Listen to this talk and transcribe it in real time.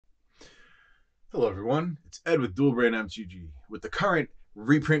Hello everyone, it's Ed with Brain MTG. With the current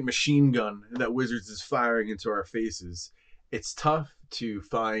reprint machine gun that Wizards is firing into our faces, it's tough to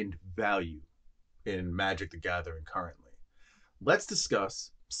find value in Magic the Gathering currently. Let's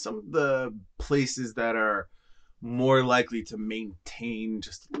discuss some of the places that are more likely to maintain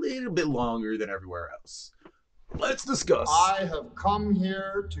just a little bit longer than everywhere else. Let's discuss. I have come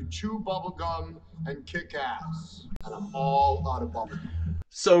here to chew bubblegum and kick ass, and I'm all out of bubblegum.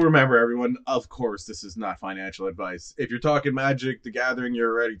 So remember, everyone, of course, this is not financial advice. If you're talking Magic the Gathering, you're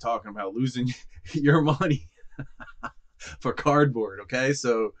already talking about losing your money for cardboard, okay?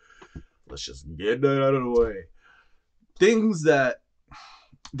 So let's just get that out of the way. Things that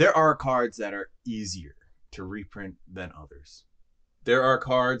there are cards that are easier to reprint than others. There are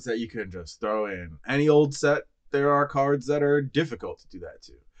cards that you can just throw in any old set. There are cards that are difficult to do that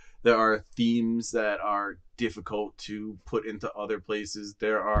too. There are themes that are difficult to put into other places.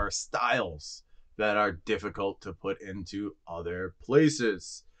 There are styles that are difficult to put into other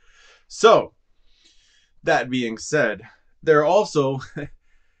places. So, that being said, there are also,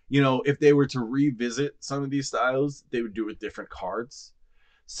 if they were to revisit some of these styles, they would do it with different cards.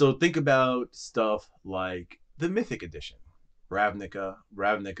 So, think about stuff like the Mythic Edition. Ravnica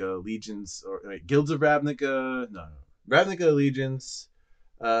Legions, or wait, Guilds of Ravnica, no, Ravnica Allegiance,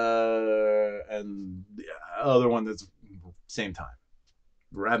 and the other one that's same time.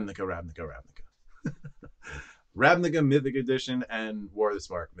 Ravnica. Ravnica Mythic Edition and War of the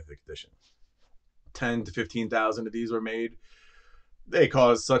Spark Mythic Edition. 10 to 15,000 of these were made. They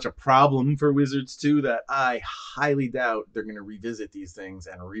caused such a problem for Wizards too that I highly doubt they're going to revisit these things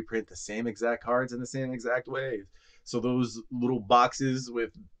and reprint the same exact cards in the same exact ways. So those little boxes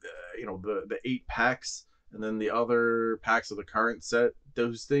with, the 8 packs and then the other packs of the current set,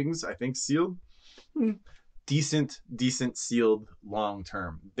 those things I think sealed, decent sealed long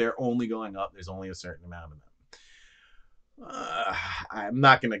term. They're only going up. There's only a certain amount of them. I'm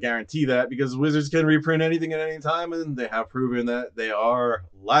not going to guarantee that because Wizards can reprint anything at any time, and they have proven that they are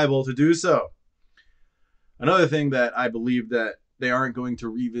liable to do so. Another thing that I believe that they aren't going to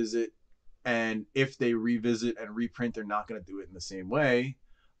revisit, and if they revisit and reprint, they're not going to do it in the same way.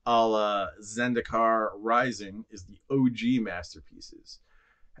 Zendikar Rising is the OG masterpieces.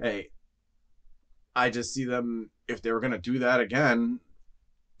 Hey, I just see them, if they were going to do that again,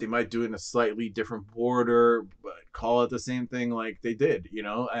 they might do it in a slightly different border, but call it the same thing like they did,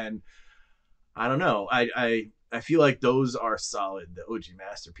 And I don't know. I feel like those are solid. The OG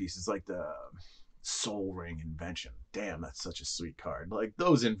masterpieces, like the Soul Ring invention. Damn, that's such a sweet card. Like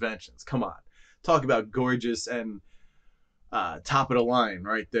those inventions. Come on, talk about gorgeous and top of the line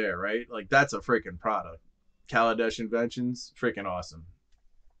right there, right? Like that's a freaking product. Kaladesh inventions, freaking awesome.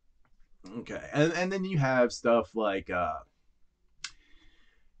 Okay, and then you have stuff like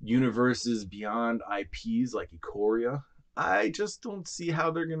universes beyond IPs like Ikoria. I just don't see how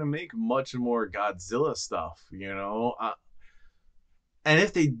they're gonna make much more Godzilla stuff. And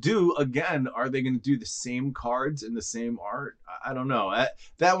if they do, again, are they gonna do the same cards in the same art? I don't know.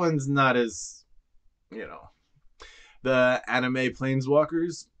 That one's not as you know. The anime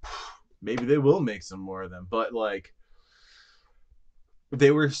planeswalkers, maybe they will make some more of them, but like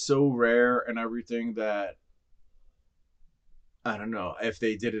they were so rare and everything that I don't know. If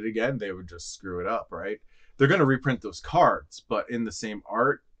they did it again, they would just screw it up, right? They're gonna reprint those cards, but in the same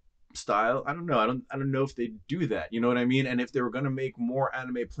art style. I don't know. I don't know if they do that. You know what I mean? And if they were gonna make more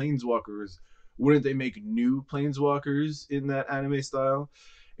anime planeswalkers, wouldn't they make new planeswalkers in that anime style?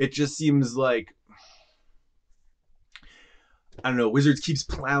 It just seems like I don't know. Wizards keeps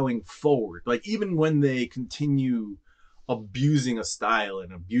plowing forward. Like even when they continue abusing a style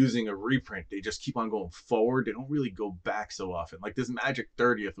and abusing a reprint, they just keep on going forward. They don't really go back so often. Like this Magic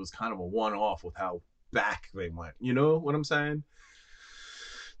 30th was kind of a one-off with how back they went. You know what I'm saying?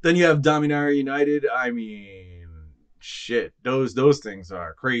 Then you have Dominaria United. I mean, shit. Those things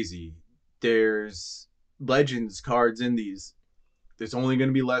are crazy. There's Legends cards in these. There's only going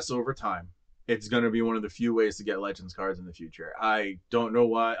to be less over time. It's going to be one of the few ways to get Legends cards in the future. I don't know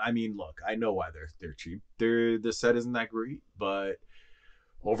why. I mean, look, I know why they're cheap. The set isn't that great, but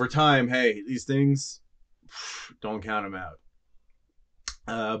over time, hey, these things don't count them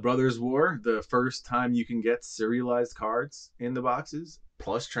out. Brothers War, the first time you can get serialized cards in the boxes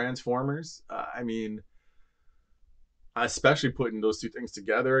plus Transformers. I mean, especially putting those two things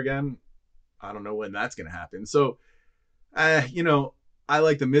together again. I don't know when that's going to happen. So, I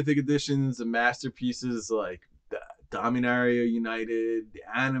like the Mythic editions, the masterpieces like the Dominaria United, the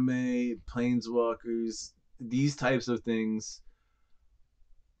anime, Planeswalkers, these types of things.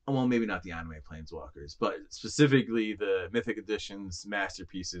 well, maybe not the anime Planeswalkers, but specifically the Mythic Editions,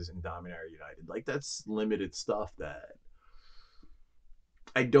 Masterpieces, and Dominaria United. Like, that's limited stuff that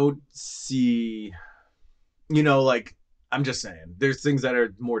I don't see. Like, I'm just saying, there's things that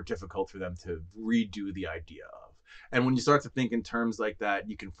are more difficult for them to redo the idea of. And when you start to think in terms like that,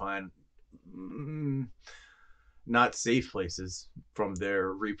 you can find not safe places from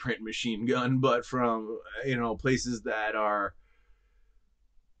their reprint machine gun, but from, places that are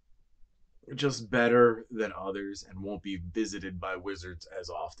just better than others and won't be visited by wizards as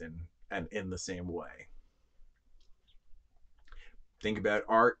often and in the same way. Think about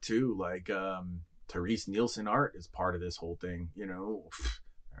art too, like Therese Nielsen art is part of this whole thing. They're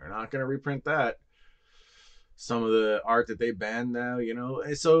not going to reprint that. Some of the art that they banned now,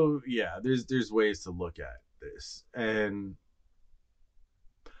 so yeah, there's ways to look at this, and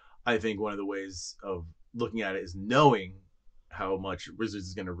I think one of the ways of looking at it is knowing how much Wizards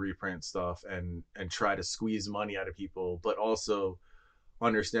is going to reprint stuff and try to squeeze money out of people, but also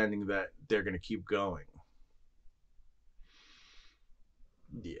understanding that they're going to keep going.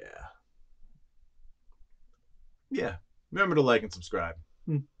 Yeah. Yeah. Remember to like and subscribe.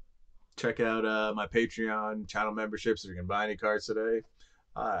 Check out my Patreon channel memberships if you can buy any cards today.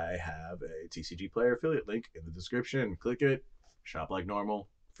 I have a TCG player affiliate link in the description. Click it. Shop like normal.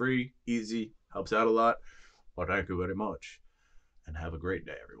 Free. Easy. Helps out a lot. Well, thank you very much. And have a great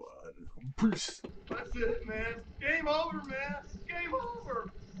day, everyone. Peace. That's it, man. Game over, man. Game over.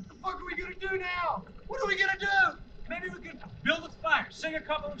 What the fuck are we gonna do now? What are we gonna do? Maybe we could build a fire, sing a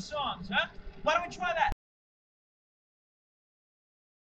couple of songs, huh? Why don't we try that?